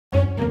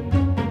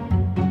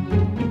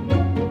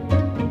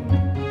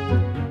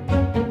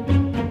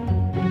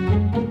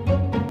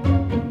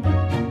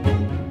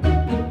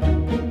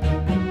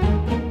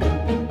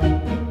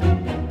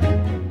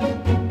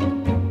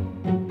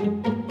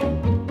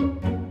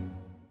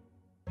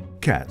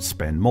Cats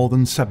spend more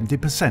than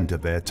 70%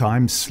 of their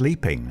time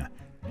sleeping.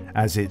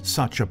 As it's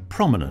such a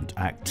prominent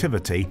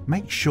activity,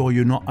 make sure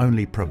you not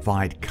only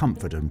provide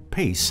comfort and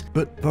peace,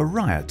 but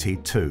variety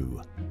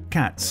too.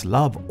 Cats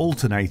love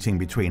alternating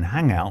between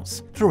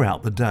hangouts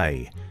throughout the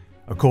day,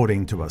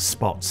 according to a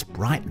spot's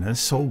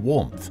brightness or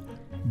warmth,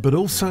 but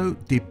also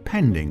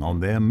depending on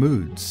their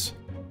moods.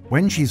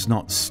 When she's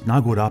not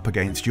snuggled up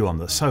against you on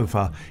the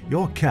sofa,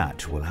 your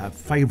cat will have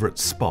favourite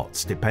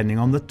spots depending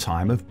on the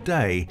time of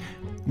day,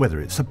 whether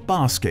it's a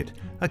basket,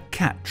 a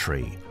cat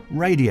tree,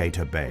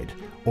 radiator bed,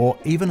 or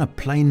even a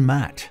plain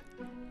mat.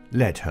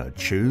 Let her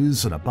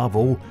choose, and above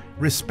all,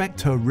 respect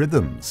her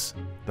rhythms.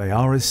 They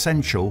are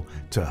essential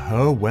to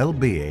her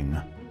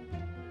well-being.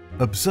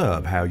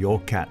 Observe how your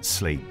cat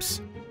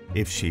sleeps.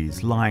 If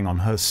she's lying on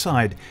her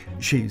side,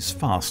 she's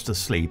fast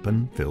asleep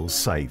and feels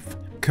safe.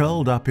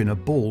 Curled up in a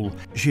ball,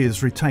 she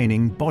is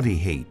retaining body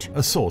heat,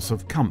 a source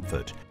of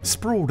comfort.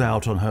 Sprawled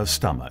out on her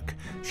stomach,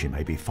 she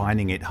may be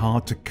finding it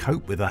hard to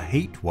cope with a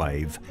heat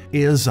wave.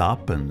 Ears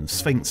up and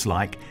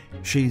sphinx-like,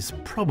 she's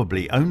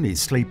probably only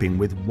sleeping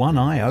with one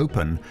eye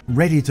open,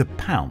 ready to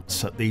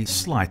pounce at the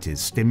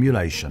slightest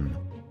stimulation.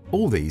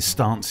 All these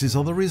stances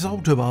are the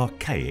result of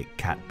archaic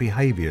cat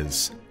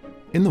behaviours.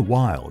 In the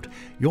wild,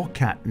 your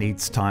cat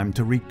needs time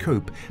to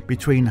recoup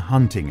between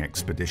hunting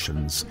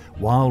expeditions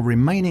while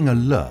remaining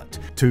alert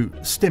to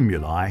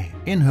stimuli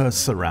in her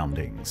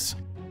surroundings.